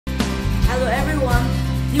everyone!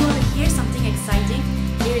 Do you want to hear something exciting?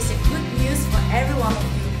 Here is a good news for every one of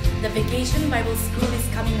you. The Vacation Bible School is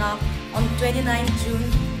coming up on 29 June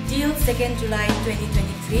till 2nd July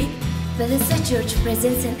 2023. Bethesda Church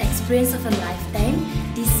presents an experience of a lifetime.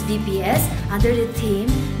 This VBS, under the theme,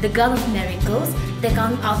 The God of Miracles, they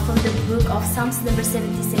come out from the book of Psalms number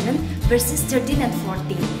 77, verses 13 and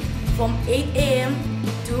 14. From 8 a.m.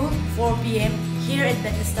 to 4 p.m. here at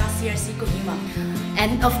Bethesda CRC Kohima.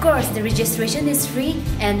 And of course, the registration is free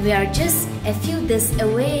and we are just a few days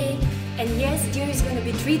away. And yes, there is going to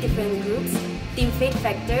be 3 different groups: Team Faith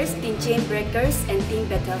Factors, Team Chain Breakers, and Team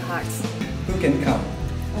Battle Hearts. Who can come?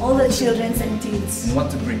 All the children and teens. And what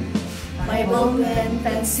to bring? Bible, pen,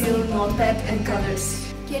 pencil, notepad, and colors.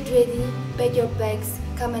 Get ready, pack your bags,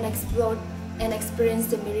 come and explore and experience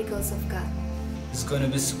the miracles of God. It's going to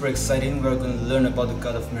be super exciting. We're going to learn about the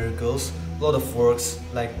God of miracles, a lot of works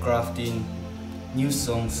like crafting, new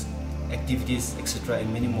songs, activities, etc.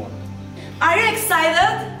 and many more. Are you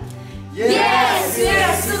excited? Yes! We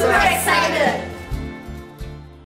are super